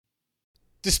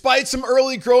Despite some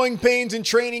early growing pains in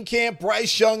training camp,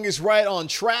 Bryce Young is right on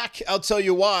track. I'll tell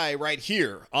you why right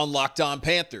here on Locked On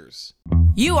Panthers.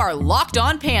 You are Locked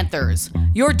On Panthers,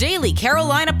 your daily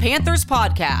Carolina Panthers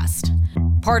podcast.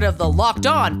 Part of the Locked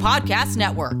On Podcast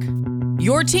Network.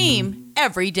 Your team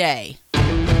every day.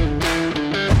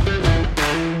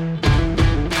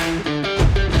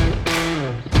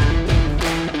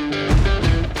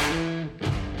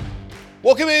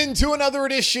 Welcome into another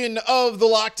edition of the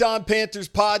Locked On Panthers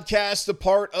podcast, a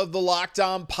part of the Locked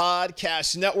On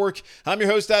Podcast Network. I'm your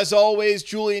host, as always,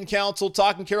 Julian Council,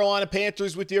 talking Carolina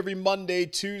Panthers with you every Monday,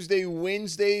 Tuesday,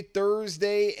 Wednesday,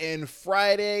 Thursday, and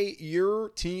Friday. Your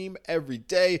team every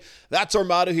day. That's our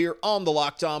motto here on the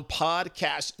Locked On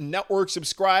Podcast Network.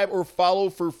 Subscribe or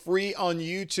follow for free on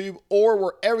YouTube or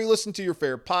wherever you listen to your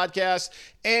favorite podcast.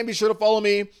 And be sure to follow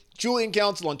me, Julian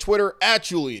Council, on Twitter, at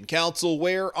Julian Council,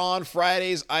 where on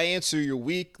Fridays I answer your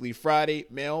weekly Friday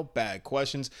mailbag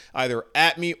questions, either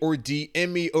at me or DM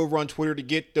me over on Twitter to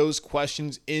get those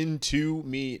questions into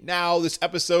me. Now, this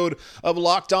episode of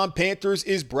Locked On Panthers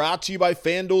is brought to you by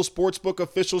FanDuel Sportsbook,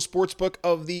 official sportsbook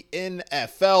of the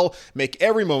NFL. Make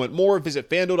every moment more. Visit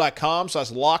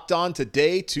FanDuel.com/LockedOn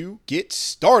today to get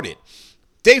started.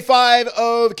 Day 5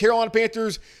 of Carolina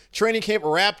Panthers training camp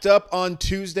wrapped up on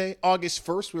Tuesday, August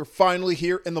 1st. We're finally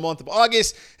here in the month of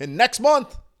August, and next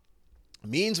month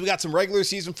means we got some regular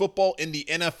season football in the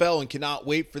NFL and cannot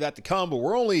wait for that to come. But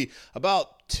we're only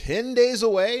about 10 days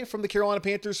away from the Carolina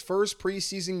Panthers' first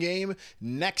preseason game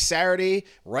next Saturday,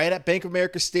 right at Bank of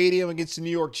America Stadium against the New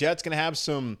York Jets. Going to have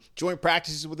some joint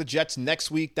practices with the Jets next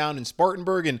week down in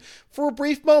Spartanburg. And for a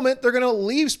brief moment, they're going to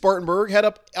leave Spartanburg, head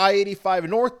up I-85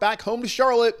 North, back home to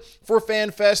Charlotte for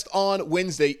Fan Fest on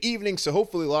Wednesday evening. So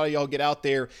hopefully a lot of y'all get out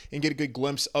there and get a good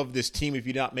glimpse of this team if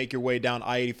you do not make your way down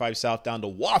I-85 South down to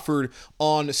Wofford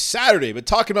on Saturday. But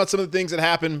talking about some of the things that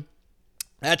happened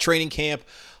at training camp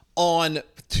on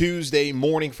Tuesday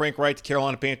morning, Frank Reich, the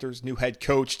Carolina Panthers' new head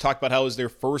coach, talked about how it was their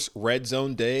first red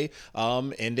zone day,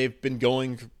 and they've been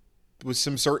going with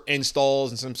some certain installs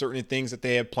and some certain things that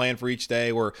they have planned for each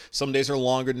day, where some days are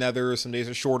longer than others, some days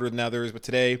are shorter than others. But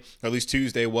today, or at least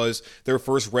Tuesday, was their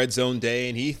first red zone day,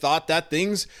 and he thought that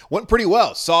things went pretty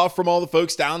well. Saw from all the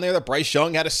folks down there that Bryce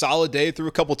Young had a solid day, threw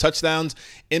a couple touchdowns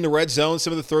in the red zone.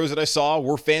 Some of the throws that I saw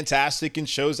were fantastic and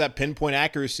shows that pinpoint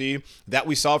accuracy that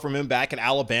we saw from him back at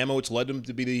Alabama, which led him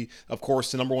to be, of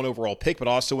course, the number one overall pick, but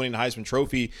also winning the Heisman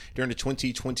Trophy during the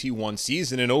 2021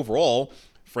 season. And overall,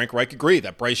 Frank Reich agreed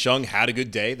that Bryce Young had a good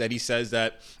day, that he says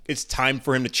that it's time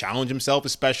for him to challenge himself,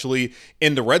 especially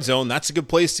in the red zone. That's a good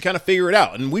place to kind of figure it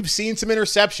out. And we've seen some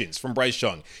interceptions from Bryce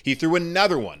Young. He threw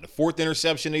another one, the fourth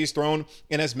interception that he's thrown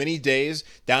in as many days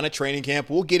down at training camp.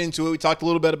 We'll get into it. We talked a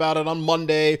little bit about it on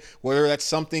Monday, whether that's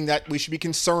something that we should be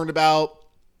concerned about.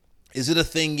 Is it a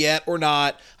thing yet or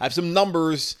not? I have some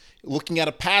numbers looking at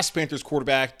a past Panthers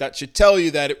quarterback that should tell you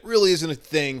that it really isn't a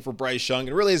thing for Bryce Young.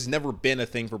 It really has never been a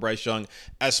thing for Bryce Young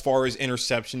as far as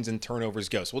interceptions and turnovers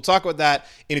go. So we'll talk about that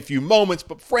in a few moments.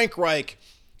 But Frank Reich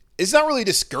is not really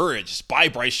discouraged by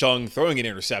Bryce Young throwing an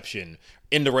interception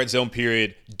in the red zone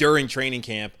period during training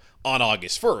camp on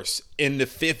August 1st, in the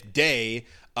fifth day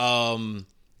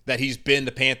that he's been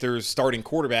the Panthers' starting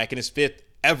quarterback in his fifth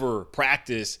ever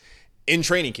practice in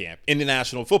training camp in the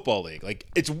National Football League. Like,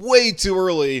 it's way too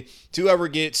early to ever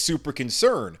get super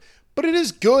concerned, but it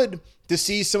is good to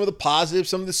see some of the positives,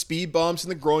 some of the speed bumps and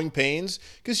the growing pains,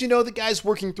 because you know the guy's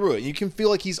working through it. You can feel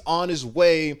like he's on his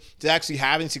way to actually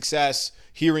having success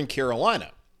here in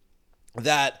Carolina.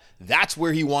 That's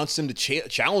where he wants him to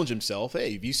challenge himself.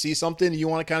 Hey, if you see something you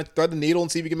want to kind of thread the needle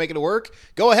and see if you can make it work,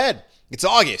 go ahead. It's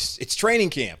August. It's training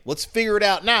camp. Let's figure it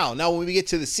out now. Now, when we get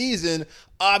to the season,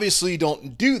 obviously you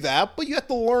don't do that, but you have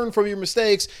to learn from your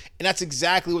mistakes, and that's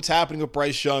exactly what's happening with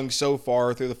Bryce Young so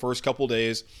far through the first couple of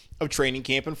days of training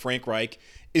camp, and Frank Reich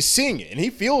is seeing it. And he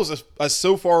feels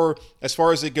so far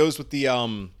as it goes with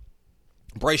the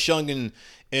Bryce Young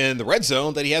in the red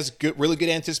zone, that he has really good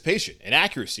anticipation and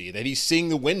accuracy, that he's seeing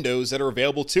the windows that are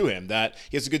available to him, that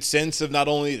he has a good sense of not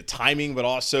only the timing, but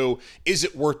also, is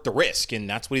it worth the risk? And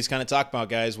that's what he's kind of talking about,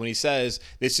 guys, when he says,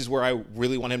 this is where I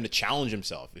really want him to challenge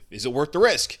himself. Is it worth the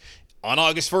risk? On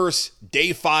August 1st,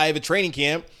 day 5 of training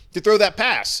camp, to throw that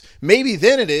pass. Maybe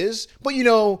then it is, but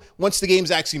once the games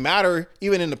actually matter,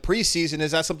 even in the preseason,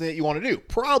 is that something that you want to do?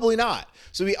 Probably not.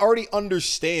 So he already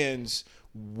understands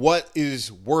what is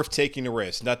worth taking the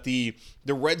risk. That the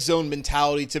red zone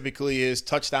mentality typically is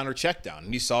touchdown or check down.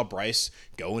 And you saw Bryce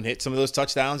go and hit some of those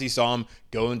touchdowns. You saw him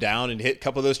going down and hit a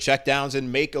couple of those check downs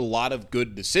and make a lot of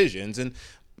good decisions. And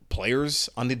players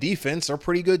on the defense are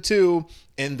pretty good too.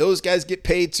 And those guys get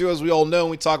paid too, as we all know.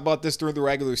 And we talk about this during the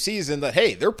regular season that,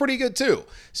 hey, they're pretty good too.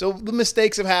 So the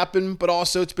mistakes have happened, but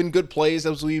also it's been good plays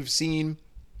as we've seen,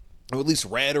 or at least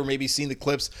read, or maybe seen the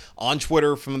clips on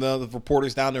Twitter from the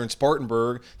reporters down there in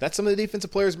Spartanburg, that some of the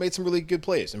defensive players made some really good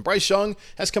plays. And Bryce Young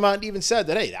has come out and even said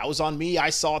that, hey, that was on me. I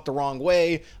saw it the wrong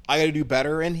way. I got to do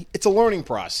better. And it's a learning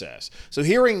process. So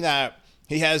hearing that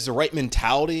he has the right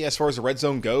mentality as far as the red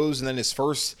zone goes, and then his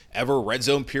first ever red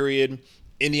zone period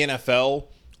in the NFL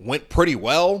went pretty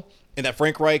well, and that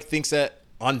Frank Reich thinks that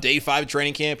on day 5 of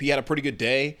training camp, he had a pretty good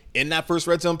day in that first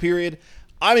red zone period,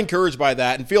 I'm encouraged by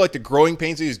that and feel like the growing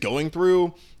pains that he's going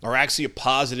through are actually a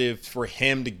positive for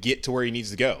him to get to where he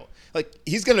needs to go. Like,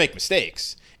 he's going to make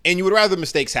mistakes, and you would rather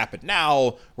mistakes happen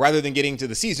now rather than getting to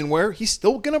the season where he's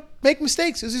still going to make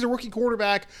mistakes because he's a rookie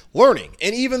quarterback learning.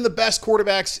 And even the best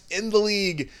quarterbacks in the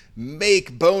league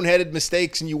make boneheaded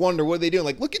mistakes, and you wonder, what are they doing?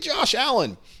 Like, look at Josh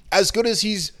Allen. As good as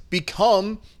he's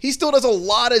become, he still does a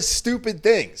lot of stupid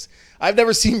things. I've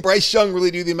never seen Bryce Young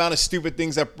really do the amount of stupid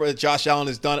things that Josh Allen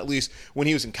has done, at least when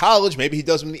he was in college. Maybe he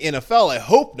does them in the NFL. I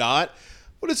hope not.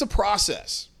 But it's a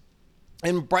process.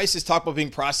 And Bryce has talked about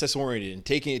being process-oriented and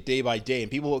taking it day by day.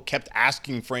 And people kept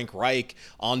asking Frank Reich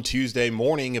on Tuesday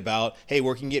morning about, hey,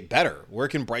 where can you get better? Where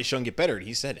can Bryce Young get better? And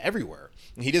he said everywhere.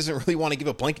 And he doesn't really want to give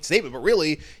a blanket statement, but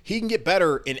really, he can get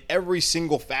better in every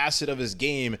single facet of his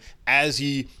game as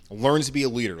he learns to be a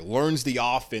leader, learns the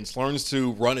offense, learns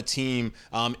to run a team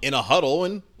in a huddle,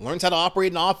 and learns how to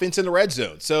operate an offense in the red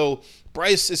zone. So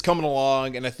Bryce is coming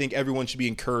along, and I think everyone should be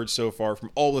encouraged so far from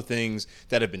all the things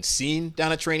that have been seen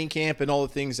down at training camp and all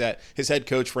the things that his head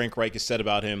coach, Frank Reich, has said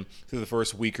about him through the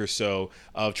first week or so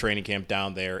of training camp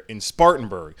down there in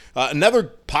Spartanburg. Another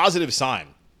positive sign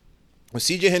was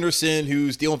C.J. Henderson,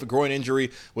 who's dealing with a groin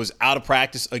injury, was out of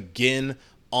practice again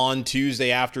on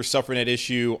Tuesday after suffering that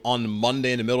issue on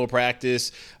Monday in the middle of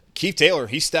practice. Keith Taylor,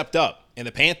 he stepped up, and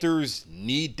the Panthers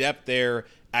need depth there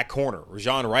at corner.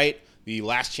 Rajon Wright, the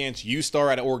last chance U-star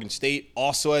at Oregon State,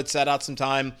 also had sat out some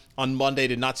time on Monday.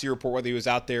 Did not see a report whether he was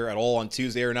out there at all on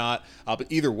Tuesday or not. But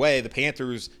either way, the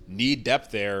Panthers need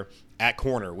depth there at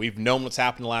corner. We've known what's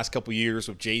happened the last couple years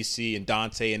with JC and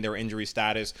Dante and their injury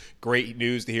status. Great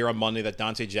news to hear on Monday that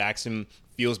Dante Jackson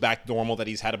feels back normal, that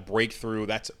he's had a breakthrough.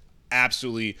 That's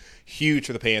absolutely huge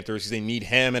for the Panthers because they need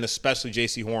him and especially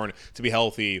JC Horn to be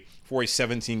healthy for a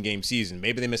 17-game season.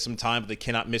 Maybe they miss some time, but they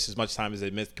cannot miss as much time as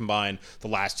they missed combined the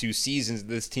last 2 seasons.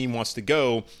 This team wants to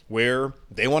go where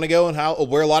they want to go and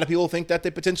where a lot of people think that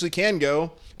they potentially can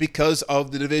go because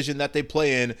of the division that they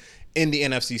play in the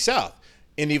NFC South.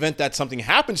 In the event that something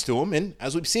happens to them, and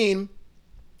as we've seen,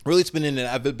 really it's been an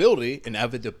inevitability,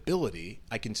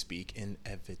 I can speak,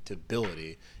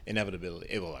 inevitability,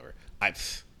 whatever.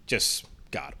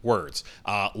 Words.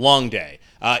 Long day.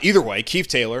 Either way, Keith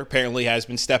Taylor apparently has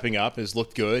been stepping up, has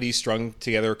looked good. He's strung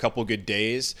together a couple good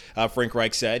days. Frank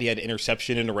Reich said he had an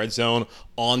interception in the red zone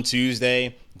on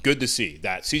Tuesday. Good to see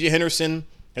that. C.J. Henderson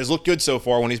has looked good so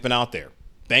far when he's been out there.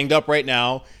 Banged up right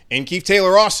now. And Keith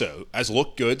Taylor also has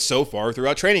looked good so far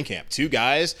throughout training camp. 2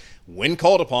 guys, when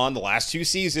called upon the last 2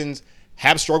 seasons,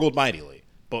 have struggled mightily.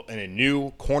 But in a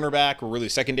new cornerback or really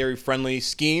secondary-friendly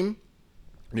scheme,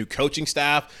 new coaching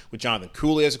staff with Jonathan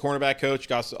Cooley as a cornerback coach.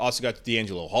 Also got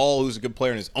D'Angelo Hall, who's a good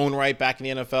player in his own right back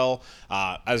in the NFL.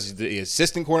 As the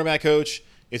assistant cornerback coach,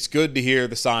 it's good to hear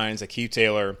the signs that Keith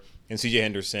Taylor and C.J.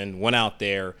 Henderson went out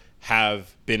there,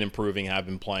 have been improving, have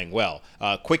been playing well.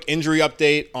 Quick injury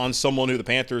update on someone who the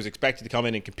Panthers expected to come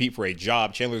in and compete for a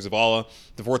job. Chandler Zavala,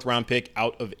 the 4th-round pick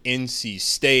out of NC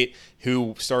State,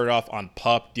 who started off on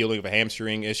PUP, dealing with a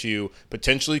hamstring issue,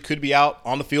 potentially could be out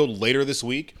on the field later this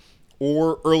week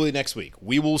or early next week.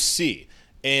 We will see.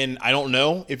 And I don't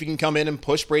know if he can come in and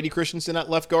push Brady Christensen at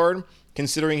left guard,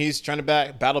 considering he's trying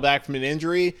to battle back from an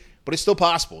injury, but it's still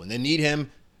possible. And they need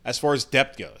him as far as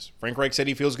depth goes. Frank Reich said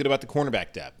he feels good about the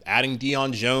cornerback depth. Adding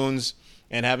Deion Jones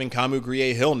and having Kamu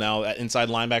Grier-Hill now at inside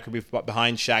linebacker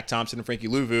behind Shaq Thompson and Frankie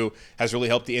Louvu has really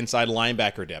helped the inside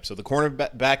linebacker depth. So the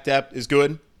cornerback depth is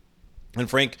good. And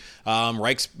Frank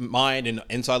Reich's mind and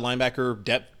inside linebacker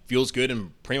depth feels good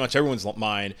in pretty much everyone's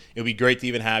mind. It would be great to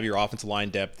even have your offensive line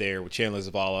depth there with Chandler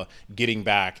Zavala getting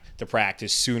back to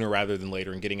practice sooner rather than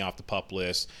later and getting off the PUP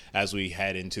list as we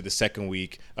head into the second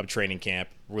week of training camp,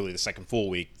 really the second full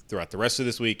week throughout the rest of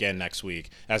this week and next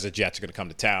week as the Jets are going to come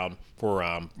to town for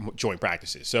joint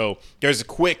practices. So there's a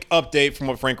quick update from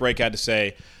what Frank Reich had to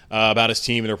say about his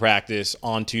team and their practice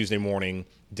on Tuesday morning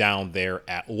down there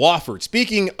at Wofford.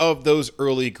 Speaking of those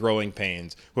early growing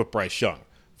pains with Bryce Young,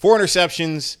 4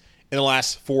 interceptions in the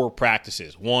last 4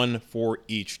 practices, 1 for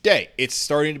each day. It's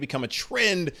starting to become a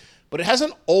trend, but it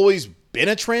hasn't always been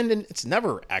a trend, and it's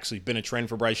never actually been a trend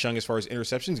for Bryce Young as far as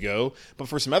interceptions go, but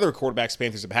for some other quarterbacks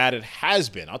Panthers have had, it has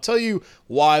been. I'll tell you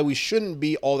why we shouldn't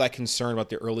be all that concerned about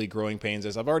the early growing pains.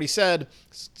 As I've already said,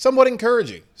 somewhat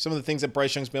encouraging, some of the things that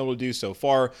Bryce Young's been able to do so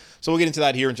far. So we'll get into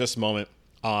that here in just a moment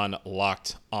on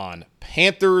Locked On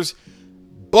Panthers.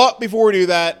 But before we do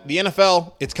that, the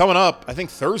NFL, it's coming up, I think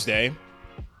Thursday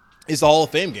is the Hall of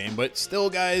Fame game, but still,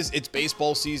 guys, it's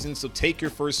baseball season, so take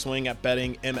your first swing at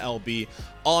betting MLB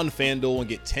on FanDuel and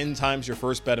get 10 times your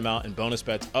first bet amount and bonus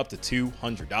bets up to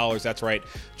 $200. That's right.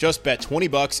 Just bet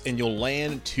 $20 and you'll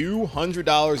land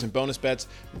 $200 in bonus bets,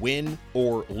 win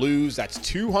or lose. That's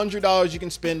 $200 you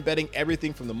can spend betting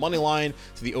everything from the money line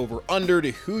to the over-under to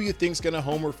who you think's going to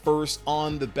homer first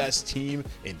on the best team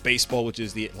in baseball, which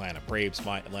is the Atlanta Braves,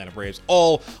 my Atlanta Braves,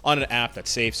 all on an app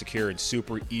that's safe, secure, and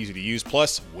super easy to use.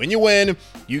 Plus, when you win,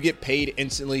 you get paid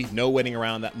instantly. No waiting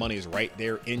around. That money is right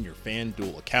there in your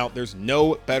FanDuel account. There's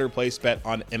no better place to bet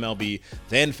on MLB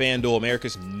than FanDuel,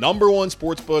 America's #1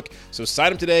 sports book. So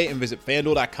sign up today and visit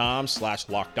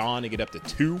FanDuel.com/lockedon to get up to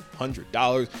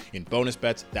 $200 in bonus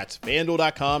bets. That's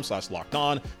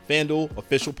FanDuel.com/lockedon. FanDuel,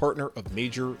 official partner of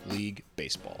Major League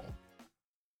Baseball.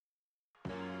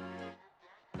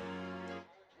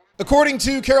 According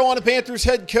to Carolina Panthers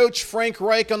head coach Frank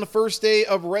Reich, on the first day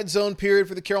of red zone period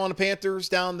for the Carolina Panthers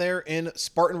down there in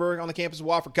Spartanburg on the campus of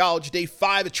Wofford College, day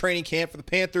 5 of training camp for the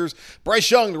Panthers, Bryce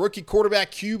Young, the rookie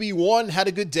quarterback QB1, had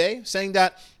a good day, saying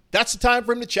that that's the time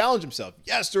for him to challenge himself.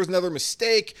 Yes, there was another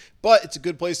mistake, but it's a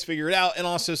good place to figure it out. And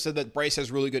also said that Bryce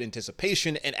has really good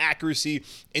anticipation and accuracy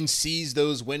and sees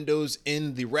those windows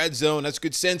in the red zone. That's a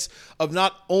good sense of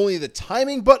not only the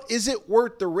timing, but is it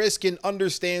worth the risk, and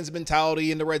understands the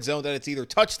mentality in the red zone that it's either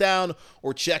touchdown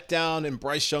or check down. And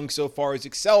Bryce Young so far has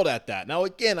excelled at that. Now,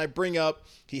 again, I bring up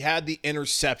he had the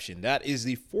interception. That is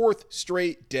the 4th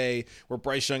straight day where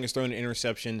Bryce Young has thrown an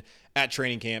interception at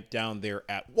training camp down there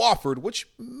at Wofford, which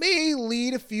may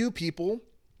lead a few people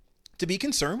to be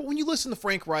concerned. But when you listen to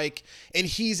Frank Reich and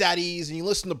he's at ease, and you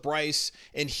listen to Bryce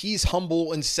and he's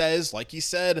humble and says, like he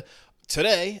said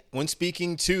today when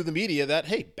speaking to the media, that,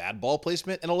 hey, bad ball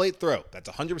placement and a late throw, that's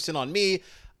 100% on me.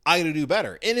 I got to do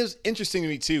better. And it was interesting to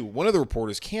me, too. One of the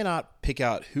reporters cannot pick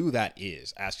out who that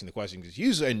is asking the question, because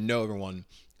usually I know everyone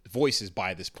voices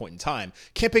by this point in time.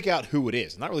 Can't pick out who it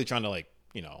is. I'm not really trying to,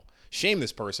 shame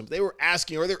this person, but they were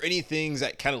asking, are there any things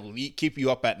that kind of keep you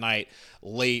up at night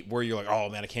late where you're like, oh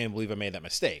man, I can't believe I made that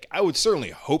mistake? I would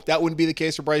certainly hope that wouldn't be the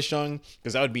case for Bryce Young,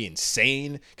 because that would be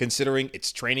insane considering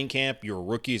it's training camp. You're a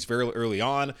rookie. It's very early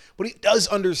on, but he does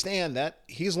understand that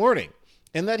he's learning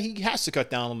and that he has to cut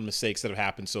down on the mistakes that have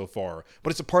happened so far.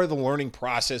 But it's a part of the learning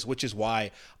process, which is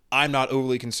why I'm not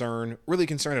overly concerned, really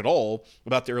concerned at all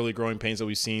about the early growing pains that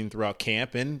we've seen throughout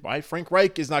camp, and why Frank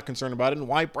Reich is not concerned about it, and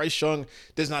why Bryce Young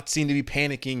does not seem to be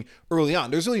panicking early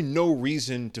on. There's really no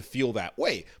reason to feel that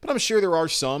way, but I'm sure there are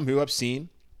some who have seen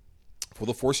for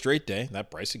the 4th straight day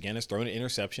that Bryce again has thrown an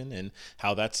interception, and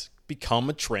how that's become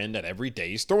a trend that every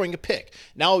day he's throwing a pick.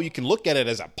 Now you can look at it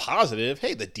as a positive.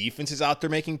 Hey, the defense is out there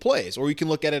making plays. Or you can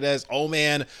look at it as, oh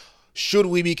man, should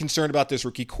we be concerned about this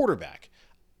rookie quarterback?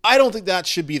 I don't think that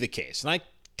should be the case. And I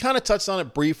kind of touched on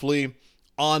it briefly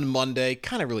on Monday.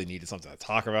 Kind of really needed something to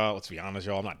talk about. Let's be honest,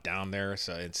 y'all. I'm not down there,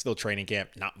 so it's still training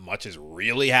camp. Not much is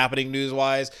really happening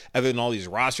news-wise other than all these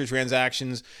roster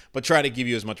transactions, but try to give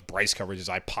you as much Bryce coverage as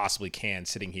I possibly can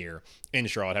sitting here in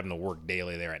Charlotte, having to work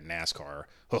daily there at NASCAR.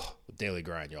 Daily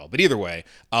grind, y'all. But either way,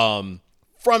 from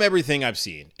everything I've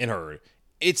seen and heard,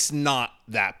 it's not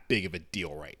that big of a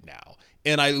deal right now.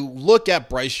 And I look at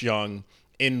Bryce Young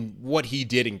in what he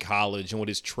did in college and what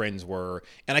his trends were,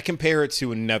 and I compare it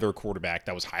to another quarterback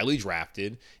that was highly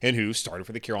drafted and who started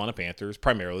for the Carolina Panthers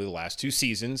primarily the last 2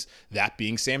 seasons, that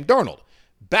being Sam Darnold.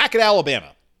 Back at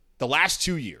Alabama, the last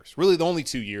 2 years, really the only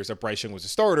 2 years that Bryce Young was a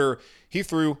starter, he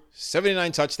threw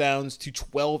 79 touchdowns to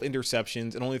 12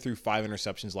 interceptions and only threw 5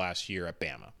 interceptions last year at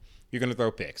Bama. You're going to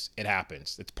throw picks. It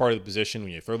happens. It's part of the position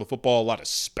when you throw the football a lot,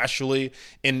 especially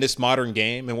in this modern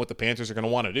game, and what the Panthers are going to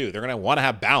want to do. They're going to want to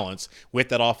have balance with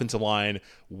that offensive line,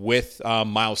 with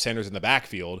Miles Sanders in the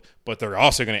backfield, but they're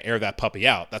also going to air that puppy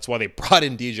out. That's why they brought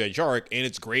in DJ Chark, and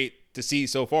it's great to see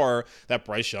so far that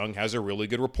Bryce Young has a really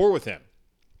good rapport with him,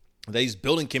 that he's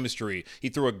building chemistry. He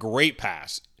threw a great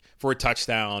pass for a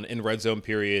touchdown in red zone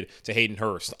period to Hayden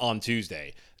Hurst on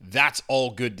Tuesday. That's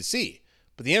all good to see.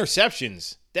 But the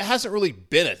interceptions, that hasn't really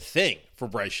been a thing for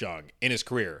Bryce Young in his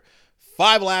career.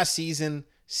 5 last season,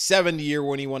 7 the year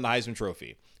when he won the Heisman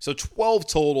Trophy. So 12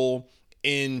 total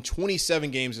in 27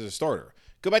 games as a starter.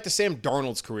 Go back to Sam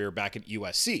Darnold's career back at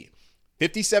USC.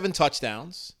 57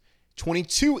 touchdowns,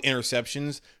 22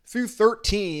 interceptions through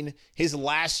 13 his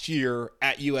last year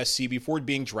at USC before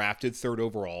being drafted 3rd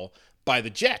overall by the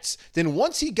Jets. Then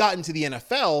once he got into the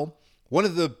NFL, one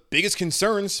of the biggest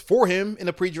concerns for him in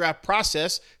the pre-draft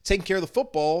process, taking care of the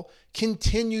football,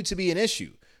 continued to be an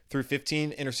issue. Threw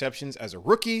 15 interceptions as a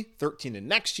rookie, 13 the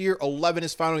next year, 11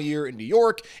 his final year in New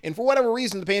York. And for whatever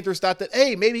reason, the Panthers thought that,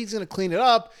 hey, maybe he's going to clean it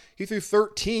up. He threw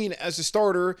 13 as a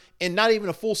starter and not even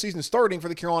a full season starting for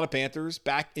the Carolina Panthers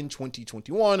back in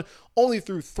 2021. Only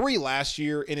threw 3 last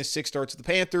year in his 6 starts with the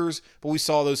Panthers, but we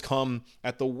saw those come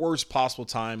at the worst possible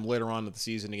time later on in the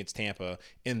season against Tampa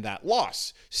in that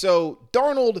loss. So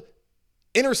Darnold,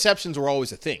 interceptions were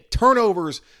always a thing.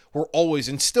 Turnovers were always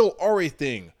and still are a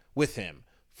thing with him.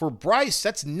 For Bryce,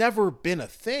 that's never been a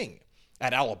thing.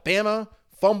 At Alabama,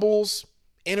 fumbles,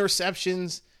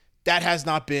 interceptions, that has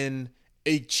not been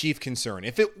a chief concern.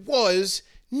 If it was,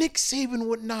 Nick Saban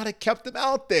would not have kept him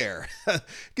out there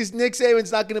because Nick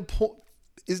Saban's not going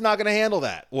to handle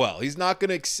that. Well, he's not going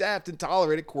to accept and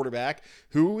tolerate a quarterback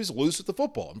who is loose with the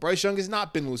football. And Bryce Young has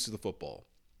not been loose with the football.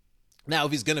 Now,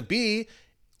 if he's going to be,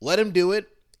 let him do it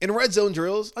in red zone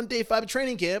drills on day 5 of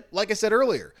training camp, like I said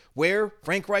earlier, where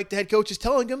Frank Reich, the head coach, is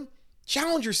telling him,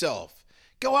 challenge yourself.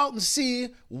 Go out and see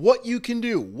what you can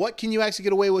do. What can you actually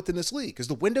get away with in this league? Because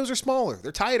the windows are smaller.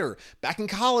 They're tighter. Back in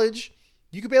college,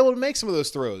 you could be able to make some of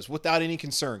those throws without any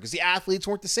concern because the athletes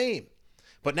weren't the same.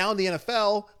 But now in the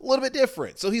NFL, a little bit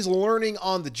different. So he's learning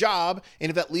on the job, and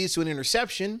if that leads to an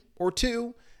interception or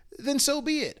 2, then so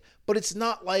be it. But it's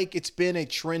not like it's been a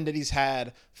trend that he's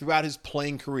had throughout his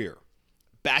playing career.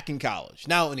 Back in college.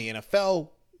 Now in the NFL,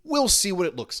 we'll see what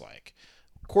it looks like.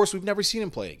 Of course, we've never seen him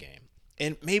play a game.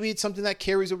 And maybe it's something that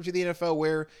carries over to the NFL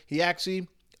where he actually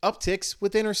upticks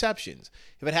with interceptions.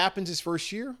 If it happens his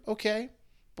first year, okay.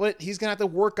 But he's going to have to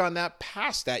work on that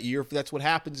past that year if that's what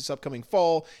happens this upcoming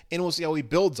fall, and we'll see how he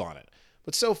builds on it.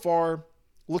 But so far,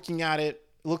 looking at it,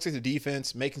 it looks like the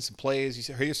defense making some plays.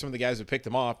 Here's some of the guys who picked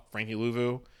him off. Frankie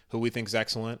Louvu, who we think is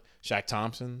excellent. Shaq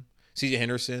Thompson. C.J.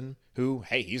 Henderson, who,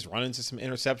 hey, he's run into some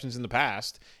interceptions in the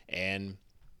past. And,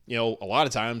 you know, a lot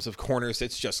of times of corners,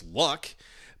 it's just luck.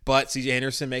 But C.J.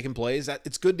 Henderson making plays,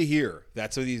 it's good to hear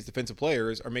that some of these defensive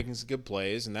players are making some good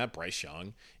plays and that Bryce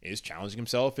Young is challenging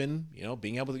himself in, you know,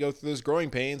 being able to go through those growing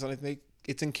pains. And I think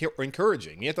it's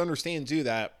encouraging. You have to understand, too,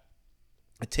 that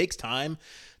it takes time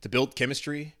to build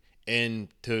chemistry and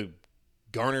to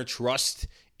garner trust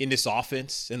in this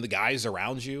offense and the guys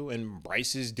around you. And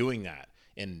Bryce is doing that.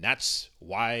 And that's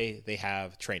why they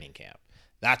have training camp.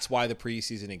 That's why the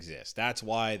preseason exists. That's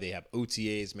why they have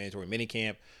OTAs, mandatory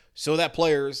minicamp, so that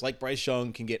players like Bryce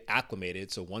Young can get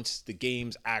acclimated. So once the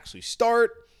games actually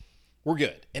start, we're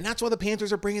good. And that's why the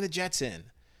Panthers are bringing the Jets in,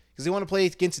 because they want to play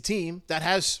against a team that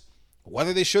has,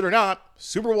 whether they should or not,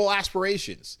 Super Bowl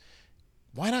aspirations.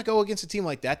 Why not go against a team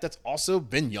like that that's also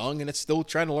been young and it's still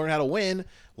trying to learn how to win?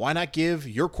 Why not give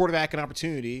your quarterback an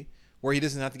opportunity where he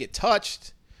doesn't have to get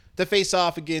touched to face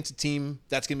off against a team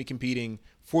that's going to be competing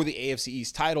for the AFC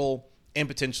East title and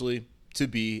potentially to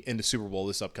be in the Super Bowl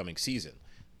this upcoming season?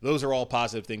 Those are all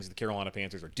positive things the Carolina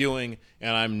Panthers are doing,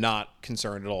 and I'm not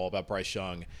concerned at all about Bryce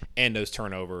Young and those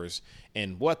turnovers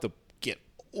and what to get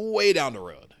way down the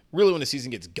road. Really when the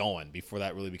season gets going before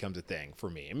that really becomes a thing for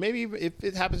me. And maybe if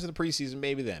it happens in the preseason,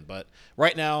 maybe then. But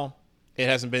right now, it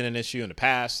hasn't been an issue in the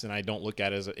past, and I don't look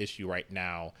at it as an issue right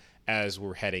now as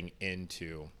we're heading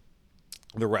into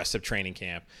the rest of training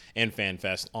camp and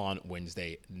FanFest on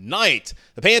Wednesday night.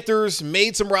 The Panthers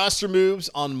made some roster moves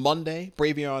on Monday.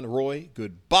 Bravion Roy,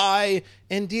 goodbye.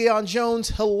 And Deion Jones,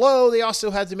 hello. They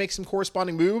also had to make some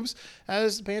corresponding moves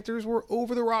as the Panthers were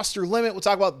over the roster limit. We'll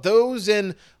talk about those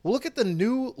and we'll look at the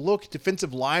new look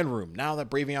defensive line room now that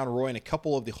Bravion Roy and a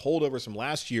couple of the holdovers from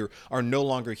last year are no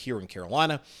longer here in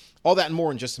Carolina. All that and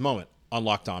more in just a moment on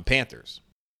Locked On Panthers.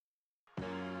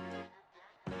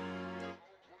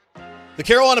 The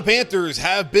Carolina Panthers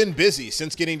have been busy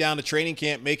since getting down to training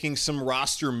camp, making some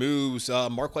roster moves.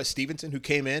 Marquez Stevenson, who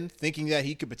came in thinking that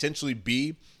he could potentially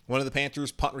be one of the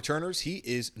Panthers' punt returners, he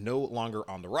is no longer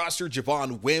on the roster.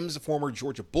 Javon Wims, the former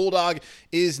Georgia Bulldog,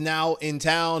 is now in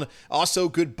town. Also,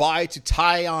 goodbye to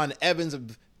Tyon Evans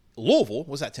of Louisville.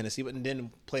 Was that Tennessee, but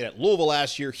didn't play at Louisville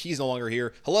last year. He's no longer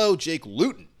here. Hello, Jake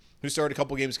Luton, who started a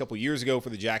couple games a couple years ago for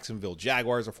the Jacksonville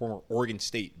Jaguars, a former Oregon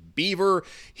State Beaver.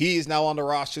 He is now on the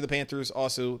roster. The Panthers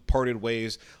also parted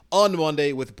ways on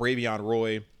Monday with Bravion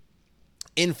Roy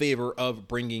in favor of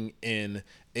bringing in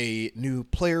a new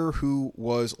player who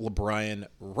was LeBrian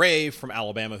Ray from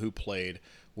Alabama, who played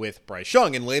with Bryce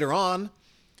Young. And later on,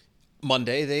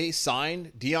 Monday, they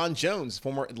signed Deion Jones,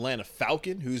 former Atlanta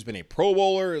Falcon, who's been a Pro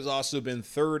Bowler, has also been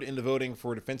third in the voting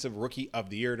for Defensive Rookie of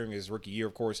the Year during his rookie year,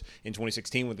 of course, in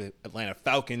 2016 when the Atlanta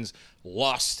Falcons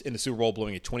lost in the Super Bowl,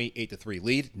 blowing a 28-3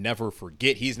 lead. Never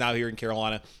forget, he's now here in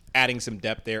Carolina, adding some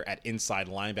depth there at inside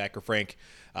linebacker. Frank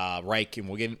Reich, and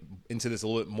we'll get into this a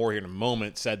little bit more here in a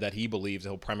moment, said that he believes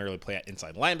he'll primarily play at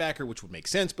inside linebacker, which would make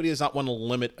sense, but he does not want to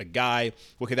limit a guy.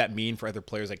 What could that mean for other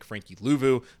players like Frankie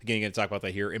Louvu? Again, you're going to talk about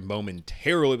that here in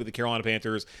momentarily with the Carolina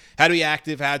Panthers. Had to be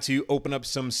active, had to open up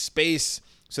some space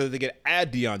so that they could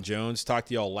add Deion Jones. Talked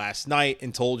to y'all last night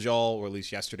and told y'all, or at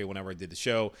least yesterday whenever I did the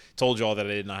show, told y'all that I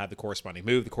did not have the corresponding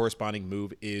move. The corresponding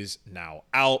move is now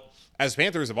out, as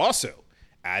Panthers have also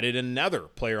added another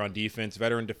player on defense,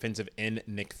 veteran defensive end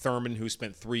Nick Thurman, who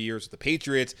spent 3 years with the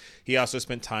Patriots. He also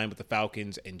spent time with the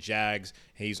Falcons and Jags.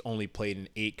 He's only played in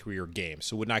 8 career games,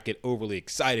 so would not get overly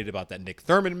excited about that Nick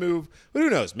Thurman move. But who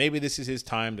knows? Maybe this is his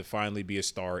time to finally be a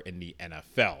star in the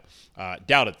NFL.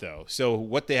 Doubt it, though. So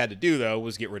what they had to do, though,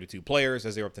 was get rid of 2 players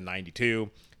as they were up to 92.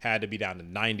 Had to be down to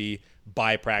 90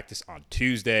 by practice on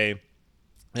Tuesday.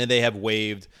 And they have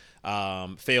waived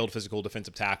failed physical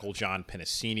defensive tackle John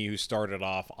Pennicini, who started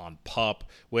off on PUP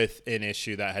with an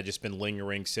issue that had just been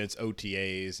lingering since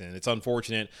OTAs. And it's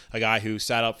unfortunate. A guy who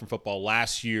sat up from football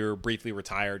last year, briefly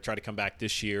retired, tried to come back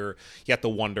this year. You have to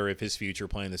wonder if his future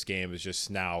playing this game is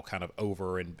just now kind of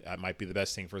over, and it might be the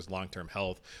best thing for his long-term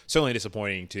health. Certainly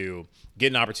disappointing to get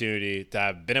an opportunity to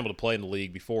have been able to play in the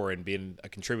league before and being a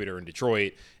contributor in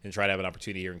Detroit and try to have an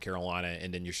opportunity here in Carolina,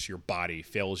 and then your body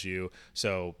fails you.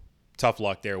 So tough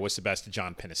luck there. What's the best to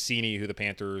John Pennicini, who the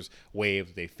Panthers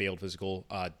waived. They failed physical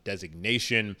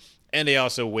designation. And they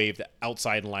also waived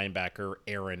outside linebacker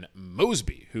Aaron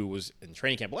Mosby, who was in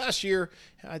training camp last year.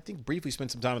 I think briefly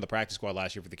spent some time in the practice squad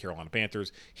last year for the Carolina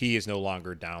Panthers. He is no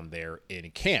longer down there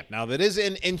in camp. Now, that is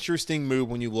an interesting move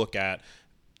when you look at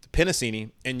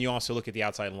Pennicini and you also look at the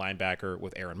outside linebacker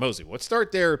with Aaron Mosby. Let's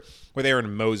start there with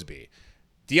Aaron Mosby.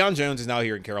 Deion Jones is now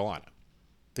here in Carolina.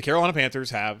 The Carolina Panthers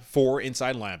have 4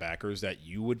 inside linebackers that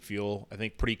you would feel, I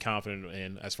think, pretty confident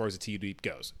in as far as the T deep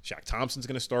goes. Shaq Thompson's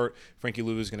going to start. Frankie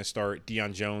Louvu is going to start.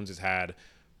 Deion Jones has had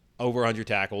over 100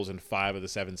 tackles in 5 of the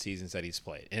 7 seasons that he's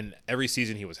played. And every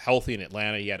season he was healthy in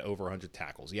Atlanta, he had over 100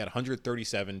 tackles. He had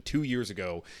 137 2 years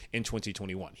ago in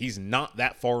 2021. He's not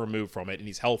that far removed from it, and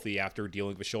he's healthy after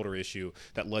dealing with a shoulder issue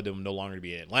that led him no longer to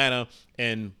be in Atlanta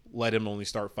and led him only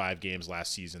start 5 games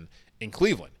last season in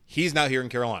Cleveland. He's now here in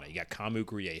Carolina. You got Kamu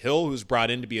Grier-Hill, who's brought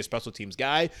in to be a special teams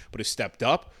guy, but has stepped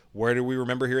up. Where do we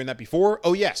remember hearing that before?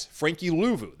 Oh, yes, Frankie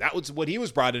Louvu. That was what he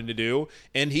was brought in to do,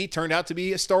 and he turned out to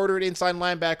be a starter at inside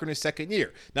linebacker in his second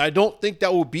year. Now, I don't think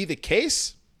that will be the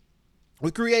case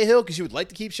with Grier-Hill, because you would like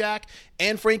to keep Shaq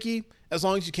and Frankie as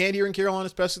long as you can here in Carolina,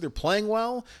 especially if they're playing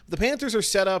well. The Panthers are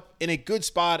set up in a good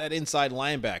spot at inside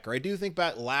linebacker. I do think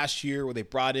back last year where they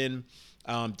brought in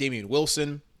Damian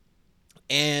Wilson,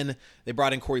 and they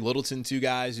brought in Corey Littleton, 2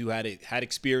 guys who had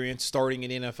experience starting in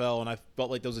the NFL, and I felt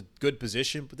like that was a good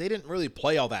position, but they didn't really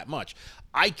play all that much.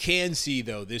 I can see,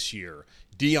 though, this year,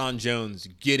 Deion Jones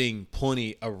getting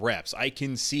plenty of reps. I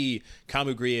can see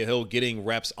Kamu Grier-Hill getting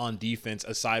reps on defense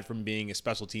aside from being a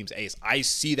special teams ace. I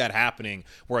see that happening,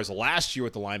 whereas last year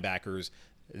with the linebackers,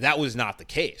 that was not the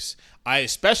case. I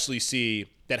especially see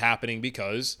that happening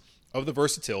because of the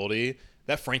versatility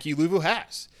that Frankie Louvu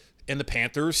has. And the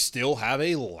Panthers still have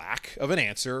a lack of an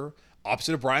answer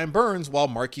opposite of Brian Burns, while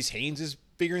Marquise Haynes is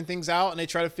figuring things out, and they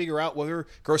try to figure out whether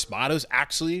Gross Matos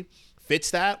actually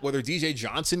fits that, whether DJ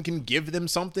Johnson can give them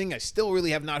something. I still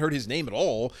really have not heard his name at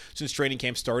all since training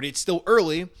camp started. It's still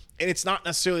early, and it's not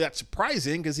necessarily that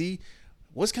surprising because he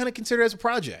was kind of considered as a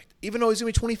project, even though he's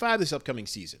going to be 25 this upcoming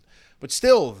season. But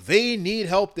still, they need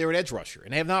help there at edge rusher,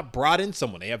 and they have not brought in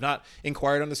someone. They have not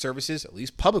inquired on the services, at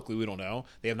least publicly, we don't know.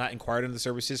 They have not inquired on the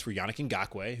services for Yannick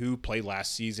Ngakoue, who played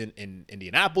last season in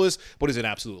Indianapolis, but is an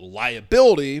absolute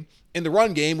liability in the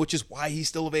run game, which is why he's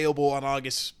still available on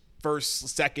August 1st,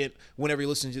 2nd, whenever you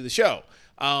listen to the show.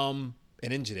 And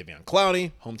then Jadeveon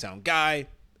Clowney, hometown guy,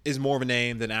 is more of a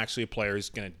name than actually a player who's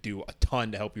going to do a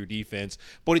ton to help your defense.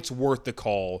 But it's worth the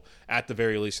call at the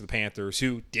very least for the Panthers,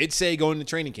 who did say going into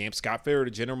training camp, Scott Farrell,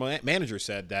 the general manager,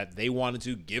 said that they wanted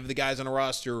to give the guys on the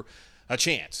roster a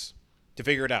chance to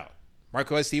figure it out.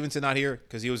 Marquez Stevenson not here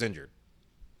because he was injured.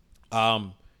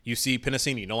 You see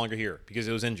Pennicini no longer here because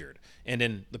he was injured. And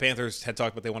then the Panthers had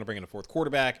talked about they want to bring in a 4th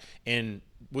quarterback, and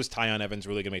was Tyon Evans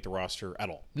really going to make the roster at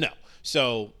all? No.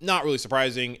 So not really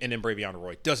surprising. And then Bravion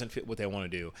Roy doesn't fit what they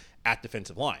want to do at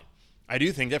defensive line. I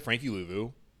do think that Frankie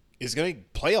Louvu is going to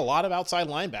play a lot of outside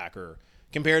linebacker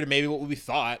compared to maybe what we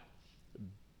thought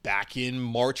back in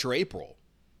March or April.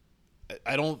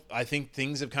 I think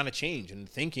things have kind of changed, and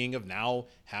thinking of now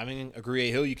having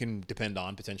a Hill you can depend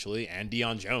on potentially, and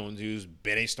Deion Jones, who's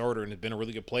been a starter and has been a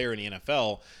really good player in the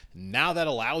NFL. Now that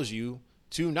allows you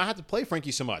to not have to play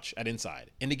Frankie so much at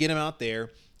inside and to get him out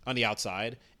there on the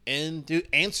outside and to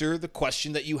answer the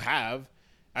question that you have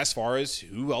as far as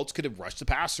who else could have rushed the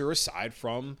passer aside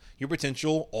from your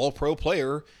potential all-pro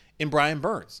player in Brian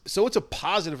Burns. So it's a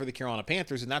positive for the Carolina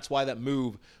Panthers, and that's why that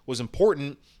move was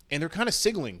important. And they're kind of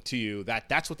signaling to you that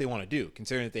that's what they want to do,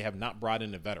 considering that they have not brought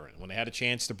in a veteran. When they had a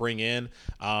chance to bring in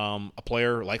a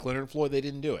player like Leonard Floyd, they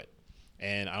didn't do it.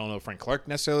 And I don't know if Frank Clark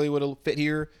necessarily would have fit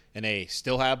here, and they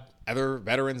still have other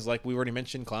veterans like we already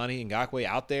mentioned, Clowney and Ngakoue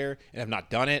out there, and have not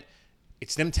done it.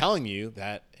 It's them telling you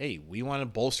that, hey, we want to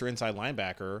bolster inside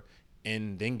linebacker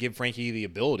and then give Frankie the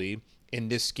ability in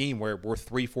this scheme where we're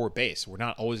 3-4 base. We're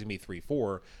not always going to be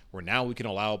 3-4, where now we can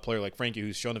allow a player like Frankie,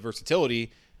 who's shown the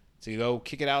versatility, to go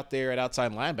kick it out there at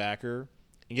outside linebacker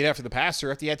and get after the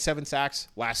passer after he had 7 sacks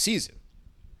last season.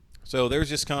 So there's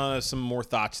just kind of some more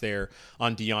thoughts there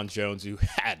on Deion Jones, who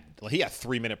had a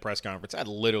 3-minute press conference, had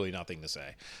literally nothing to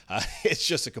say. It's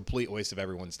just a complete waste of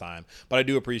everyone's time. But I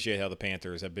do appreciate how the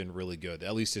Panthers have been really good.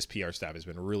 At least this PR staff has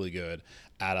been really good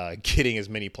at getting as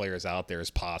many players out there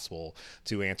as possible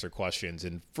to answer questions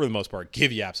and, for the most part,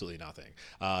 give you absolutely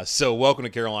nothing. So welcome to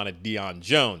Carolina, Deion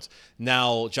Jones.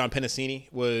 Now, John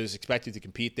Pennicini was expected to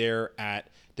compete there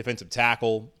at defensive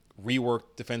tackle.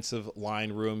 Reworked defensive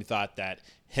line room. You thought that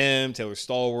him, Taylor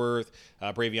Stallworth,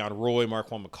 Bravion Roy,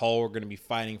 Marquand McCall were going to be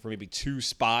fighting for maybe 2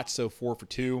 spots, so 4 for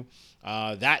 2.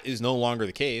 That is no longer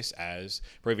the case, as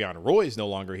Bravion Roy is no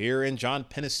longer here and John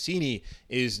Pennicini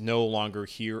is no longer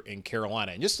here in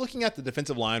Carolina. And just looking at the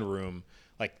defensive line room,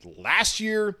 like last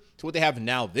year to what they have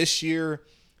now this year,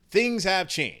 things have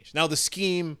changed. Now the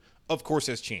scheme, of course,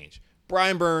 has changed.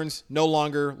 Brian Burns no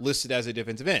longer listed as a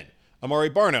defensive end. Amari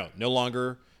Barno no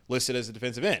longer listed as a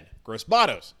defensive end. Gross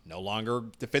Matos, no longer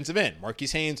defensive end.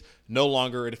 Marquise Haynes, no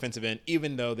longer a defensive end,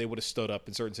 even though they would have stood up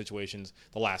in certain situations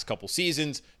the last couple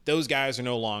seasons. Those guys are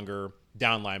no longer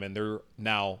down linemen. They're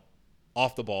now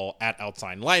off the ball at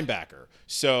outside linebacker.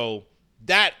 So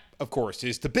that, of course,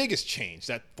 is the biggest change,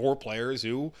 that 4 players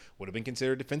who would have been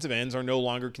considered defensive ends are no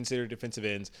longer considered defensive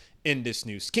ends in this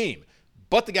new scheme.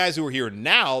 But the guys who are here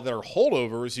now that are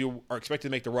holdovers who are expected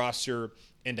to make the roster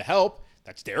and to help,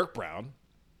 that's Derek Brown.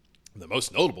 The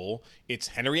most notable, it's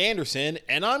Henry Anderson,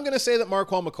 and I'm going to say that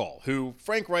Marquand McCall, who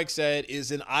Frank Reich said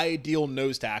is an ideal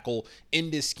nose tackle in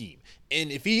this scheme.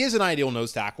 And if he is an ideal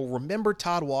nose tackle, remember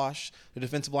Todd Wash, the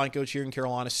defensive line coach here in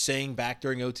Carolina, saying back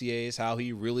during OTAs how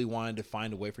he really wanted to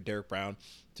find a way for Derek Brown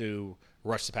to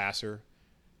rush the passer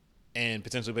and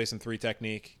potentially play some 3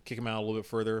 technique, kick him out a little bit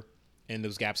further in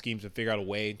those gap schemes and figure out a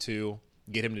way to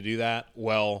get him to do that.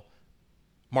 Well,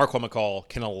 Marquand McCall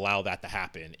can allow that to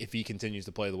happen if he continues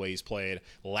to play the way he's played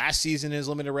last season in his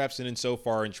limited reps and so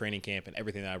far in training camp and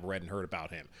everything that I've read and heard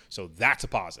about him. So that's a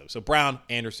positive. So Brown,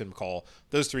 Anderson, McCall,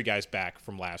 those 3 guys back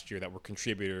from last year that were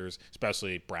contributors,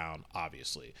 especially Brown,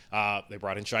 obviously. They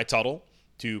brought in Shai Tuttle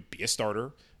to be a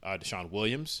starter. Deshaun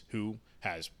Williams, who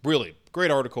has really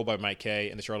great article by Mike Kay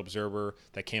in the Charlotte Observer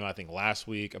that came out, I think, last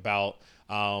week about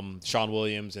Deshaun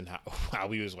Williams and how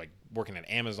he was like working at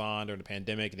Amazon during the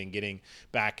pandemic and then getting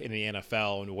back in the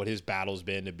NFL and what his battle's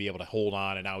been to be able to hold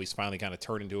on. And now he's finally kind of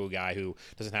turned into a guy who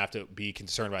doesn't have to be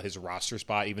concerned about his roster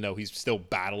spot, even though he's still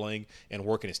battling and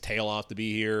working his tail off to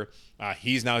be here.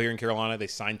 He's now here in Carolina. They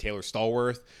signed Taylor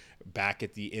Stallworth back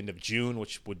at the end of June,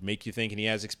 which would make you think, and he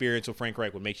has experience with Frank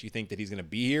Reich, would make you think that he's going to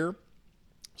be here.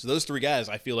 So those 3 guys,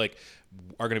 I feel like,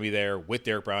 are going to be there with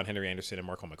Derek Brown, Henry Anderson, and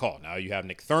Marquand McCall. Now you have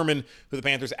Nick Thurman, who the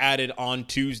Panthers added on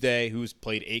Tuesday, who's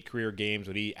played 8 career games,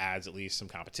 but he adds at least some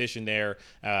competition there.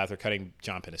 After cutting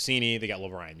John Pennicini, they got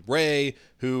LaRyan Ray,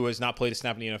 who has not played a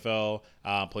snap in the NFL,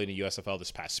 played in the USFL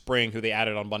this past spring, who they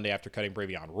added on Monday after cutting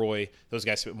Bravion Roy. Those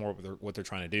guys fit more with what they're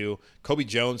trying to do. Kobe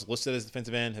Jones, listed as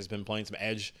defensive end, has been playing some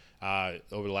edge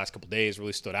over the last couple days,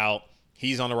 really stood out.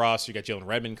 He's on the roster. You got Jalen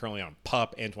Redmond currently on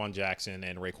PUP. Antoine Jackson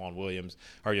and Raekwon Williams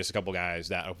are just a couple guys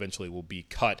that eventually will be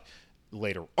cut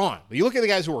later on. But you look at the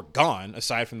guys who are gone,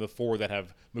 aside from the 4 that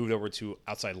have moved over to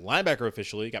outside linebacker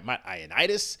officially. You got Matt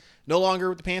Ioannidis, no longer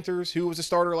with the Panthers, who was a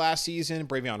starter last season.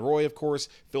 Bravion Roy, of course.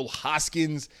 Phil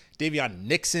Hoskins, Davion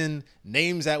Nixon,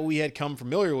 names that we had come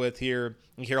familiar with here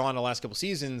in Carolina the last couple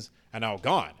seasons are now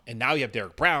gone. And now you have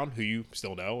Derek Brown, who you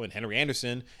still know, and Henry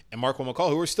Anderson, and Marquand McCall,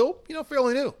 who are still,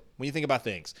 fairly new when you think about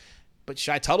things. But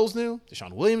Shai Tuttle's new,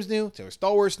 Deshaun Williams new, Taylor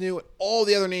Stallworth's new, and all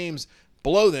the other names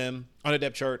below them on a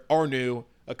depth chart are new.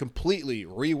 A completely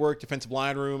reworked defensive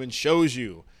line room, and shows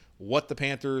you what the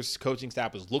Panthers coaching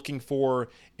staff was looking for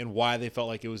and why they felt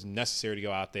like it was necessary to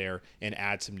go out there and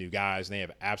add some new guys. And they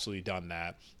have absolutely done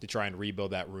that to try and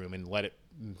rebuild that room and let it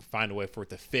find a way for it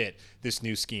to fit this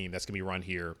new scheme that's going to be run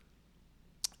here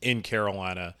in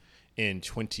Carolina in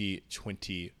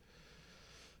 2023.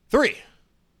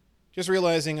 Just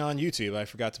realizing on YouTube, I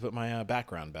forgot to put my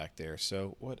background back there.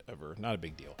 So whatever, not a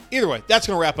big deal. Either way, that's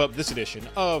going to wrap up this edition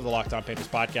of the Locked On Panthers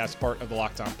podcast, part of the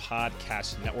Locked On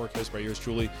Podcast Network, hosted by yours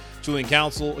truly, Julian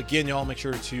Council. Again, y'all make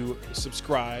sure to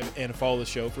subscribe and follow the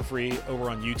show for free over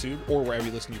on YouTube or wherever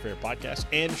you listen to your favorite podcast.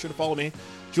 And be sure to follow me,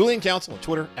 Julian Council, on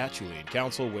Twitter @Julian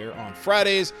Council, where on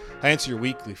Fridays I answer your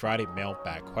weekly Friday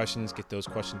mailbag questions. Get those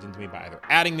questions into me by either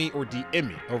adding me or DM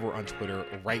me over on Twitter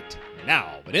right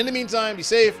now. But in the meantime, be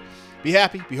safe, be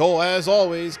happy, be whole as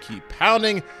always, keep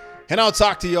pounding, and I'll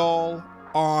talk to y'all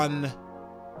on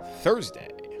Thursday.